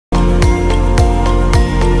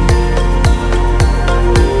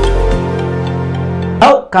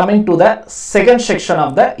coming to the second section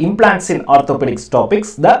of the implants in orthopedics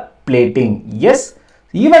topics, the plating. Yes,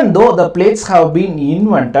 even though the plates have been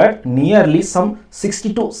invented nearly some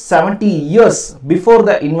 60 to 70 years before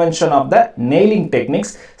the invention of the nailing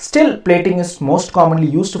techniques, still plating is most commonly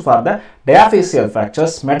used for the diaphyseal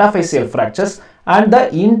fractures, metaphyseal fractures and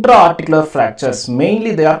the intra-articular fractures.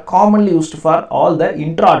 Mainly they are commonly used for all the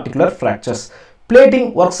intra-articular fractures.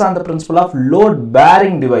 Plating works on the principle of load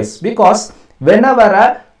bearing device, because whenever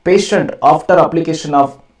a patient after application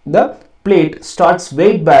of the plate starts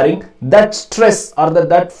weight bearing, that stress or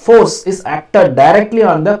that force is acted directly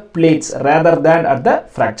on the plates rather than at the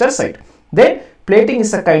fracture site. Then plating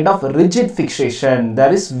is a kind of rigid fixation.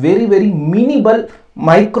 There is very minimal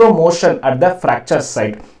micro motion at the fracture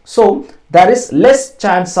site, so there is less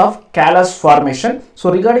chance of callus formation.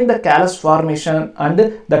 So regarding the callus formation and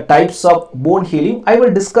the types of bone healing, I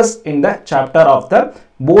will discuss in the chapter of the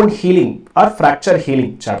bone healing or fracture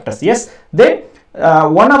healing chapters. Yes, then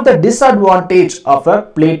one of the disadvantage of a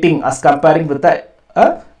plating as comparing with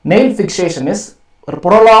a nail fixation is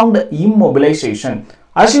prolonged immobilization.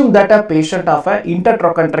 Assume that a patient of an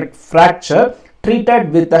intertrochanteric fracture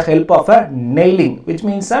treated with the help of a nailing, which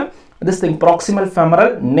means this thing proximal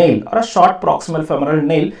femoral nail or a short proximal femoral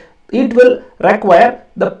nail, it will require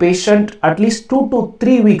the patient at least 2 to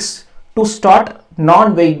 3 weeks to start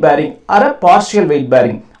non-weight bearing or a partial weight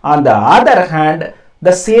bearing. On the other hand,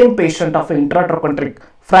 the same patient of intratrochanteric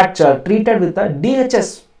fracture treated with a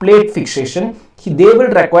DHS plate fixation, they will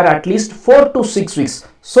require at least 4 to 6 weeks.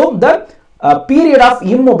 So the period of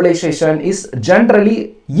immobilization is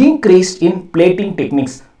generally increased in plating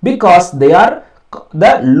techniques because they are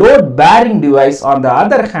the load bearing device. On the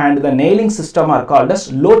other hand, the nailing system are called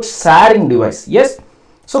as load sharing device. Yes.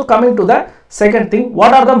 So coming to the second thing,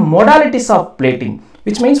 what are the modalities of plating,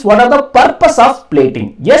 which means what are the purpose of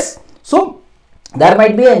plating? Yes. So there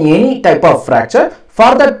might be any type of fracture.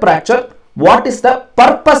 For that fracture, what is the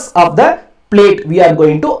purpose of the plate we are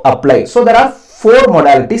going to apply? So there are 4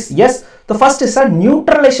 modalities. Yes, the first is a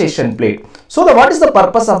neutralization plate. So what is the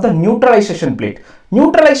purpose of the neutralization plate?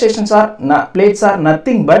 Neutralizations are plates are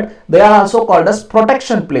nothing but they are also called as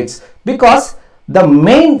protection plates, because the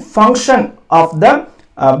main function of the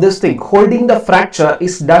this thing holding the fracture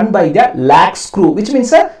is done by the lag screw, which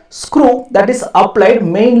means a screw that is applied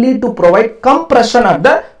mainly to provide compression at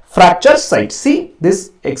the fracture site. See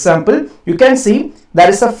this example, you can see there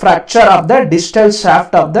is a fracture of the distal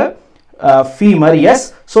shaft of the femur.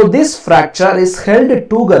 Yes, so this fracture is held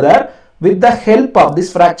together with the help of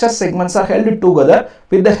this fracture segments are held together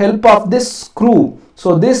with the help of this screw.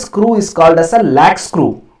 So this screw is called as a lag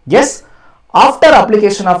screw. Yes, after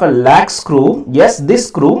application of a lag screw, yes, this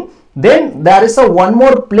screw, then there is a one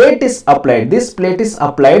more plate is applied. This plate is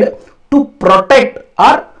applied to protect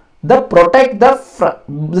or protect the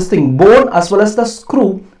this thing bone as well as the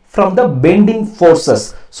screw from the bending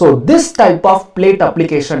forces. So this type of plate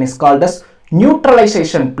application is called as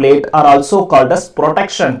neutralization plate, or also called as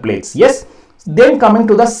protection plates. Yes. Then coming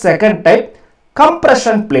to the second type,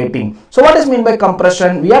 compression plating. So what is meant by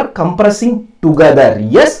compression? We are compressing together.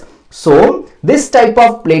 Yes. So this type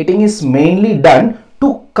of plating is mainly done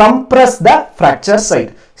to compress the fracture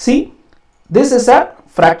site. See, this is a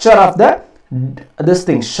fracture of the this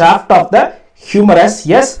thing shaft of the humerus.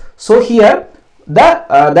 Yes. So here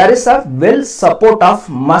there is a well support of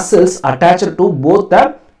muscles attached to both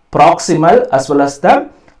the proximal as well as the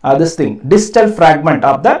this thing distal fragment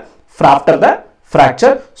of the after the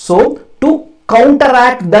fracture. So to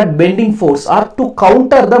counteract that bending force or to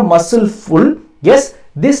counter the muscle pull, yes,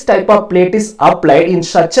 this type of plate is applied in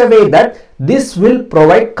such a way that this will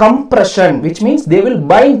provide compression, which means they will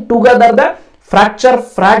bind together the fracture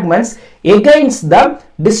fragments against the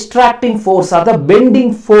distracting force or the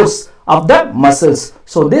bending force of the muscles.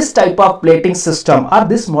 So this type of plating system or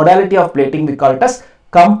this modality of plating we call it as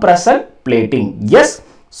compression plating. Yes.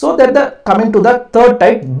 So that coming to the third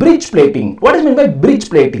type, bridge plating. What is meant by bridge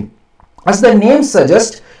plating? As the name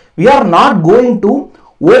suggests, we are not going to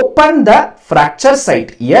open the fracture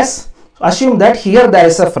site. Yes. Assume that here there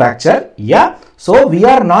is a fracture. Yeah. So we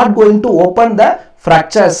are not going to open the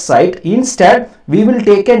fracture site. Instead, we will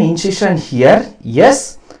take an incision here.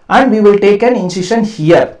 Yes. And we will take an incision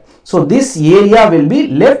here. So this area will be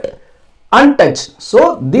left untouched.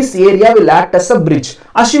 So this area will act as a bridge.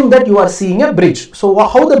 Assume that you are seeing a bridge. So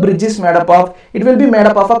how the bridge is made up of? It will be made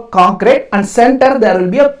up of a concrete, and center there will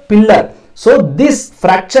be a pillar. So this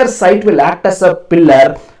fracture site will act as a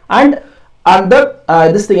pillar, and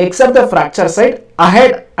this thing except the fracture site,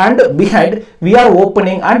 ahead and behind we are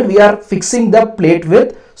opening and we are fixing the plate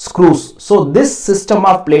with screws. So this system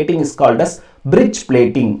of plating is called as bridge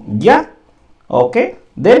plating. Yeah. Okay.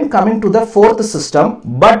 Then coming to the fourth system,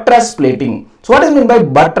 buttress plating. So what is meant by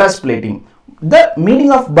buttress plating? The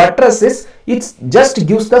meaning of buttress is it just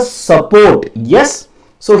gives the support. Yes.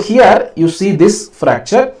 So here you see this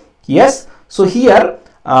fracture. Yes. So here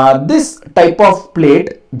this type of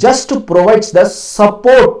plate just provides the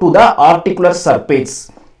support to the articular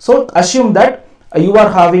surface. So assume that you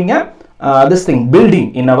are having a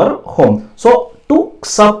building in our home. So to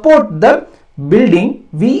support the building,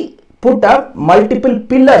 we put up multiple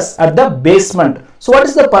pillars at the basement. So what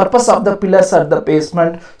is the purpose of the pillars at the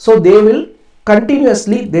basement? So they will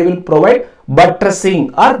provide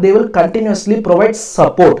buttressing, or they will continuously provide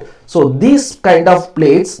support. So these kind of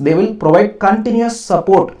plates, they will provide continuous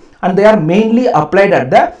support, and they are mainly applied at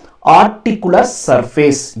the articular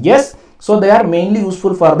surface. Yes. So they are mainly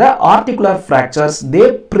useful for the articular fractures.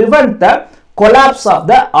 They prevent the collapse of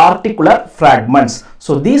the articular fragments.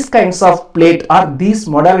 So these kinds of plate, or this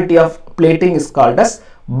modality of plating is called as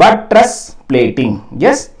buttress plating.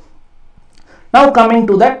 Yes. Now coming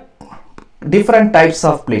to the different types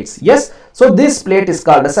of plates. Yes. So this plate is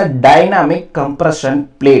called as a dynamic compression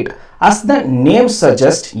plate. As the name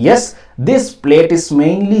suggests, yes, this plate is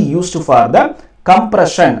mainly used for the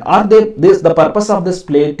compression, or the purpose of this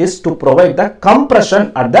plate is to provide the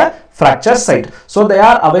compression at the fracture site. So they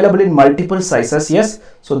are available in multiple sizes. Yes.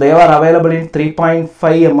 So they are available in 3.5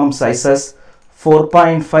 mm sizes,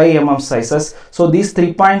 4.5 mm sizes. So these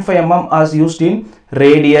 3.5 mm are used in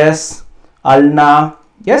radius, ulna,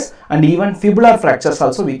 yes, and even fibular fractures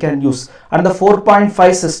also we can use. And the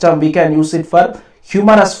 4.5 system, we can use it for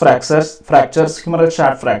humerus fractures, humeral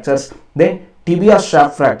shaft fractures, then tibia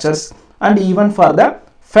shaft fractures, and even for the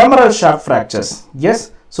femoral shaft fractures.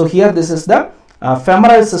 Yes. So here this is the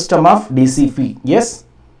femoral system of DCP. Yes.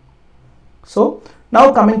 So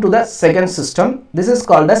now coming to the second system, this is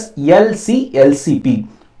called as LCP.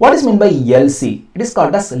 What is meant by LC? It is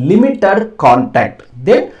called as limited contact,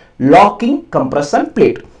 then locking compression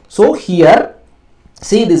plate. So here,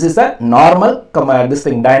 see, this is a normal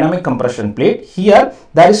dynamic compression plate. Here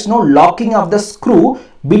there is no locking of the screw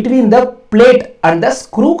between the plate and the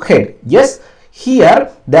screw head. Yes.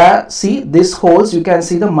 Here see these holes, you can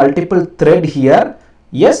see the multiple thread here.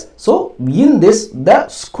 Yes. So in this, the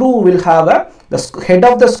screw will have the head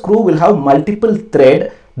of the screw will have multiple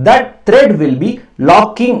thread. That thread will be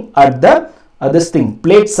locking at the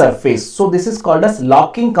plate surface. So this is called as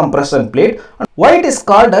locking compression plate. Why it is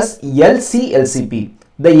called as LCP?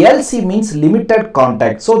 The LC means limited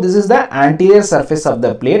contact. So this is the anterior surface of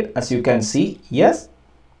the plate, as you can see. Yes,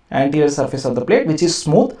 anterior surface of the plate, which is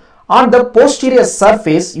smooth. On the posterior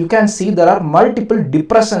surface, you can see there are multiple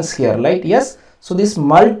depressions here, right? Yes. So these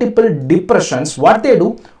multiple depressions, what they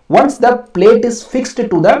do, once the plate is fixed to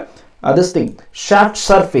the shaft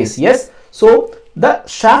surface. Yes. So the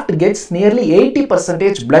shaft gets nearly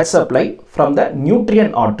 80% blood supply from the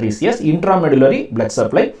nutrient arteries. Yes, intramedullary blood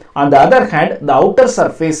supply. On the other hand, the outer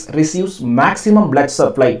surface receives maximum blood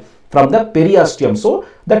supply from the periosteum. So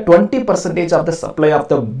the 20% of the supply of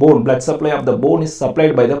the bone, blood supply of the bone, is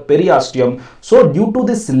supplied by the periosteum. So due to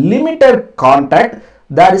this limited contact,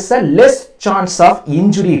 there is a less chance of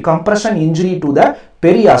injury, compression injury to the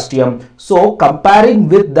periosteum. So comparing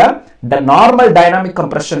with the normal dynamic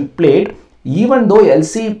compression plate, even though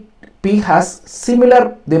LCP has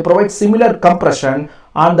they provide similar compression,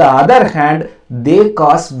 on the other hand, they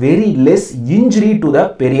cause very less injury to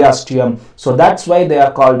the periosteum. So that's why they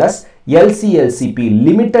are called as LCP,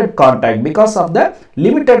 limited contact. Because of the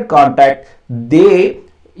limited contact, they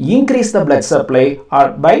increase the blood supply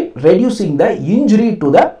by reducing the injury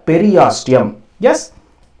to the periosteum. Yes.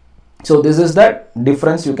 So this is the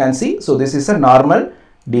difference you can see. So this is a normal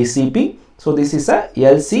DCP. So this is a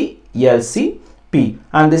LCP,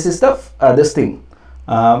 and this is the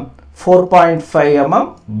 4.5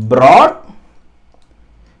 mm broad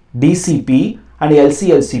DCP and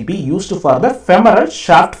LCP used for the femoral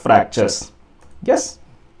shaft fractures. Yes.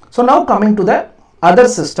 So now coming to the other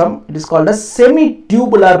system, it is called as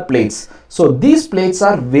semi-tubular plates. So these plates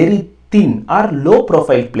are very thin or low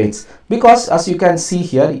profile plates, because as you can see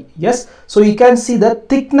here, yes, so you can see the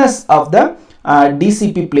thickness of the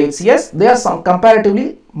DCP plates. Yes, they are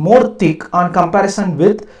comparatively more thick on comparison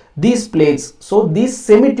with these plates. So these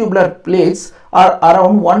semi-tubular plates are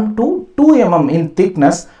around 1 to 2 mm in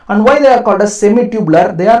thickness. And why they are called as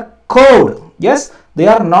semi-tubular? They are curved. Yes, they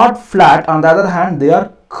are not flat. On the other hand, they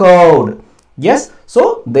are curved. Yes,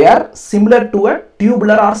 so they are similar to a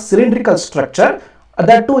tubular or cylindrical structure,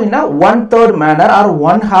 that too in a 1/3 manner or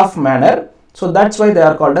 1/2 manner. So that's why they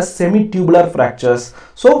are called as semi-tubular fractures.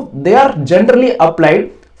 So they are generally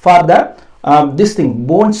applied for the this thing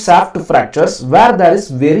bone shaft fractures where there is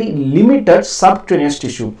very limited subcutaneous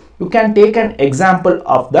tissue. You can take an example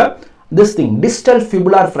of the this thing distal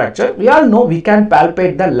fibular fracture. We all know we can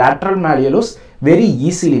palpate the lateral malleolus very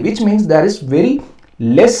easily, which means there is very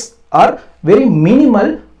less or very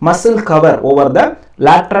minimal muscle cover over the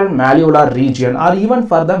lateral malleolar region, or even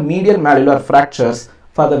for the medial malleolar fractures,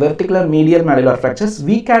 for the vertical medial malleolar fractures,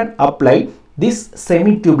 we can apply this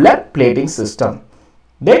semi-tubular plating system.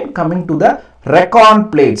 Then coming to the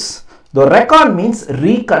RECON plates. The RECON means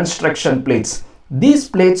reconstruction plates. These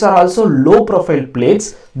plates are also low profile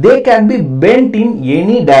plates. They can be bent in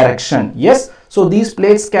any direction. Yes. So these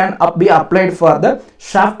plates can be applied for the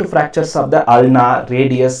shaft fractures of the ulna,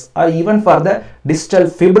 radius, or even for the distal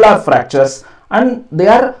fibular fractures, and they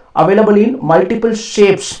are available in multiple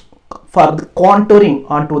shapes for the contouring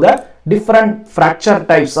onto the different fracture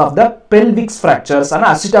types of the pelvic fractures and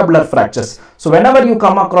acetabular fractures. So whenever you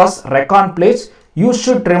come across RECON plates, you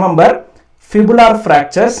should remember fibular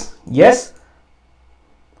fractures, yes,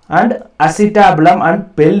 and acetabulum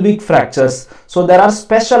and pelvic fractures. So there are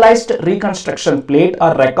specialized reconstruction plate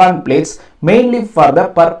or RECON plates mainly for the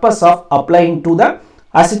purpose of applying to the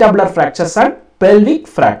acetabular fractures and pelvic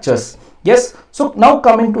fractures. Yes. So now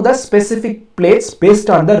coming to the specific plates based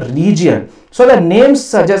on the region. So the name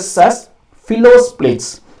suggests as PHILOS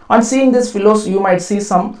plates. On seeing this PHILOS, you might see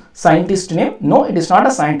some scientist name. No, it is not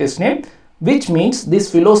a scientist name, which means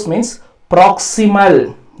this PHILOS means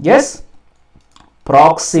proximal. Yes,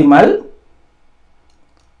 proximal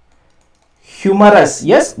humerus.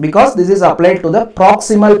 Yes, because this is applied to the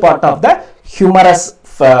proximal part of the humerus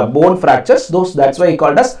bone fractures. That's why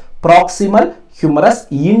called as proximal humerus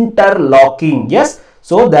interlocking. Yes,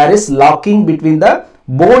 so there is locking between the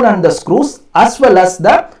bone and the screws, as well as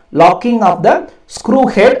the locking of the screw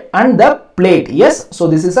head and the plate. Yes, so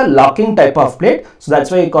this is a locking type of plate. So that's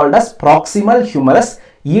why called as proximal humerus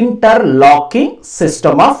interlocking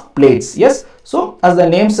system of plates. Yes, so as the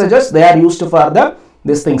name suggests, they are used for the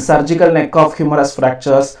surgical neck of humerus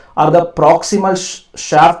fractures or the proximal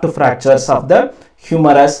shaft fractures of the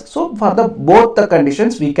humerus. So for the both the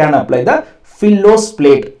conditions, we can apply the PHILOS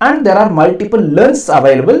plate, and there are multiple lengths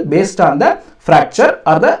available based on the fracture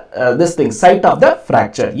or the site of the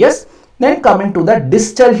fracture. Yes. Then coming to the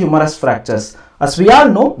distal humerus fractures. As we all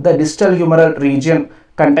know, the distal humeral region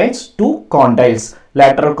contains two condyles,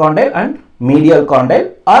 lateral condyle and medial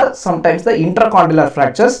condyle, or sometimes the intercondylar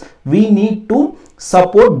fractures. We need to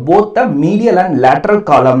support both the medial and lateral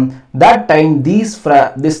column. That time these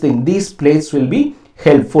plates will be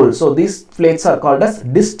helpful. So these plates are called as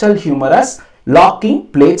distal humerus locking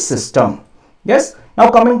plate system. Yes.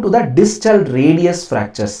 Now coming to the distal radius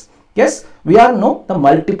fractures. Yes, we all know the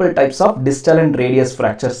multiple types of distal and radius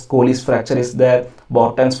fractures. Colles fracture is there,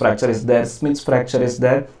 Borton's fracture is there, Smith's fracture is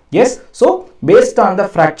there. Yes, so based on the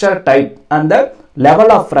fracture type and the level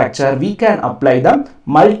of fracture, we can apply the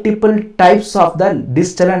multiple types of the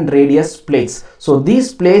distal and radius plates. So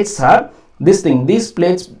these plates are these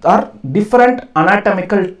plates are different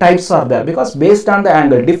anatomical types are there, because based on the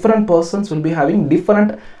angle, different persons will be having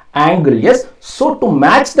different angle. Yes, so to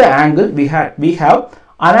match the angle, we have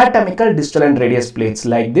anatomical distal and radius plates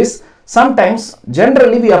like this. Sometimes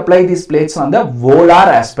generally we apply these plates on the volar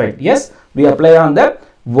aspect. Yes, we apply on the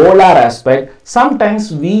volar aspect.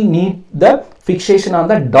 Sometimes we need the fixation on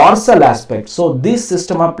the dorsal aspect. So this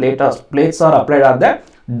system of plates are applied on the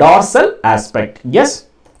dorsal aspect. Yes.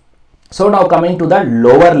 So now coming to the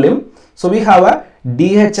lower limb. So we have a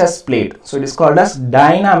DHS plate. So it is called as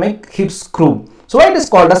dynamic hip screw. So why it is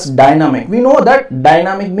called as dynamic? We know that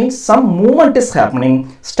dynamic means some movement is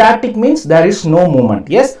happening. Static means there is no movement.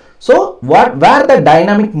 Yes. So where the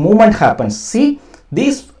dynamic movement happens? See,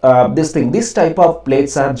 this type of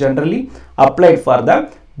plates are generally applied for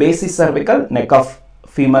the basicervical neck of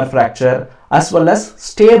femur fracture, as well as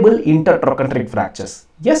stable intertrochanteric fractures.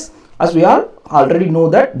 Yes, as we all already know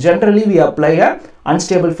that generally we apply a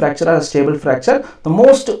unstable fracture or a stable fracture. The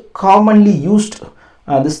most commonly used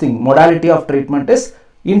modality of treatment is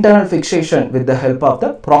internal fixation with the help of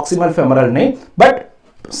the proximal femoral nail. But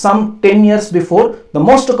some 10 years before, the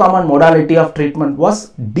most common modality of treatment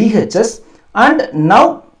was DHS, and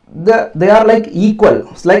now they are like equal.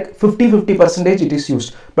 It's like 50-50% it is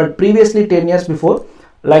used. But previously 10 years before,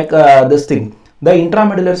 like the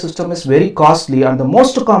intramedullary system is very costly, and the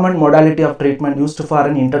most common modality of treatment used for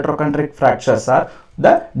an intertrochanteric fractures are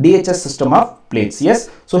the DHS system of plates. Yes,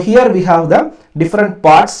 so here we have the different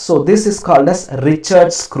parts. So this is called as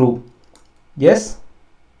Richards screw. Yes,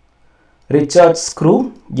 Richards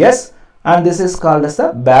screw. Yes, and this is called as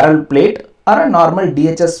a barrel plate or a normal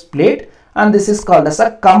DHS plate, and this is called as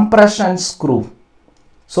a compression screw.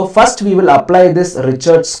 So first we will apply this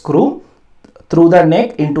Richard screw through the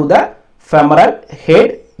neck into the femoral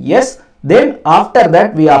head. Yes. Then after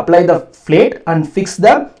that we apply the plate and fix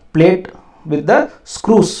the plate with the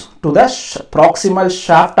screws to the proximal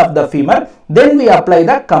shaft of the femur. Then we apply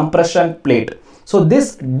the compression plate. So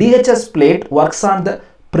this DHS plate works on the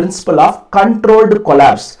principle of controlled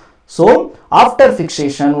collapse. So after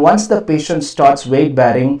fixation, once the patient starts weight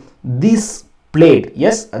bearing, this plate,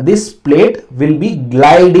 yes, this plate will be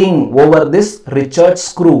gliding over this Richard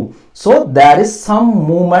screw. So there is some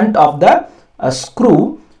movement of the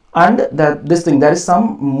screw and there is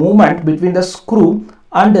some movement between the screw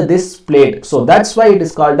and this plate. So that's why it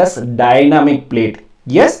is called as dynamic plate.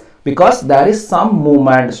 Yes, because there is some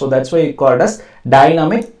movement. So that's why it called as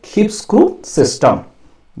dynamic hip screw system.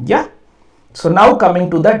 Yeah. So now coming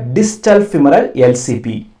to the distal femoral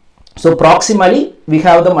LCP. So proximally we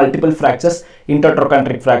have the multiple fractures,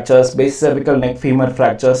 intertrochanteric fractures, base cervical neck femur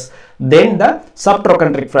fractures, then the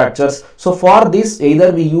subtrochanteric fractures. So for this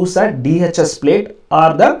either we use a DHS plate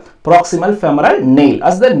or the proximal femoral nail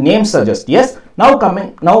as the name suggests. Yes. Now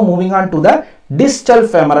moving on to the distal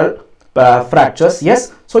femoral fractures.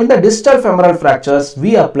 Yes. So in the distal femoral fractures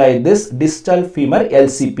we apply this distal femur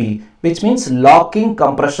LCP, which means locking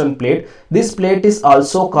compression plate. This plate is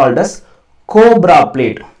also called as cobra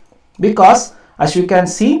plate because as you can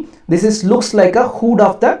see this looks like a hood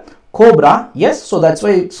of the cobra. Yes, so that's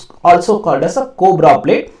why it's also called as a cobra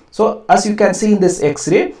plate. So as you can see in this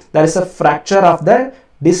X-ray, there is a fracture of the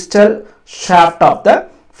distal shaft of the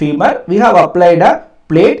femur. We have applied a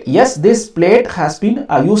plate. Yes, this plate has been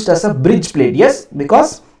used as a bridge plate. Yes,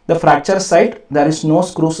 because the fracture site there is no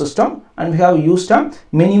screw system and we have used a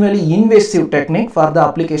minimally invasive technique for the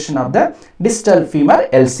application of the distal femur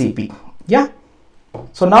LCP. Yeah.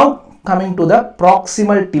 So now coming to the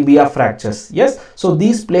proximal tibia fractures. Yes, so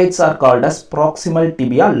these plates are called as proximal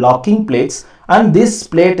tibia locking plates and this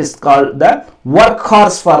plate is called the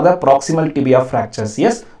workhorse for the proximal tibia fractures.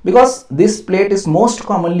 Yes, because this plate is most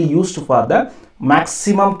commonly used for the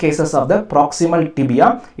maximum cases of the proximal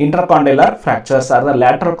tibia intercondylar fractures or the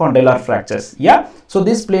lateral condylar fractures. Yeah, so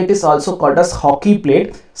this plate is also called as hockey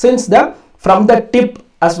plate since from the tip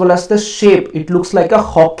as well as the shape it looks like a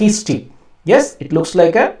hockey stick. Yes, it looks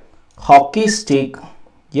like a hockey stick.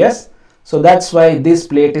 Yes, so that's why this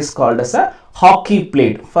plate is called as a hockey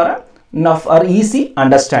plate for easy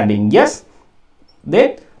understanding. Yes,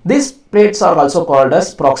 then these plates are also called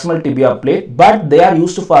as proximal tibia plate, but they are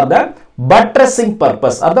used for the buttressing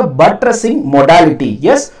purpose or the buttressing modality.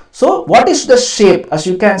 Yes, so what is the shape? As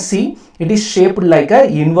you can see, it is shaped like a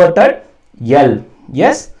inverted L.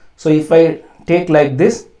 Yes, so if I take like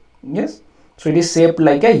this, yes, so it is shaped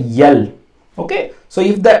like a L. Okay, so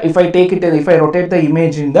if I take it and if I rotate the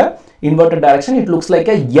image in the inverted direction, it looks like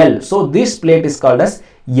a L. So this plate is called as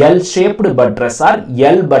L-shaped buttress or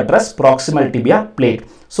L buttress proximal tibia plate.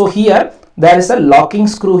 So here there is a locking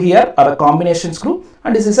screw here or a combination screw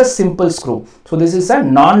and this is a simple screw. So this is a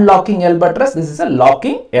non-locking L buttress, this is a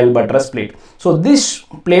locking L buttress plate. So this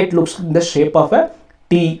plate looks in the shape of a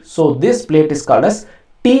T. So this plate is called as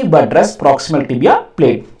T buttress proximal tibia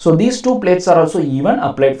plate. So these two plates are also even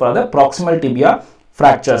applied for the proximal tibia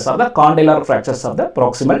fractures or the condylar fractures of the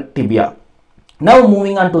proximal tibia. Now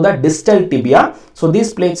moving on to the distal tibia. So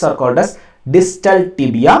these plates are called as distal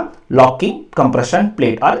tibia locking compression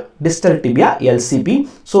plate or distal tibia LCP.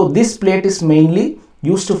 So this plate is mainly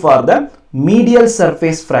used for the medial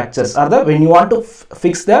surface fractures or when you want to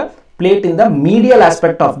fix the plate in the medial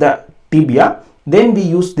aspect of the tibia, then we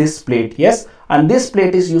use this plate. Yes, and this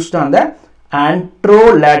plate is used on the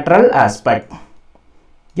anterolateral aspect.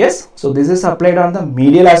 Yes, so this is applied on the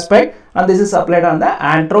medial aspect and this is applied on the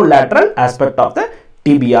anterolateral aspect of the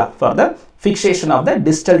tibia for the fixation of the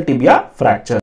distal tibia fracture.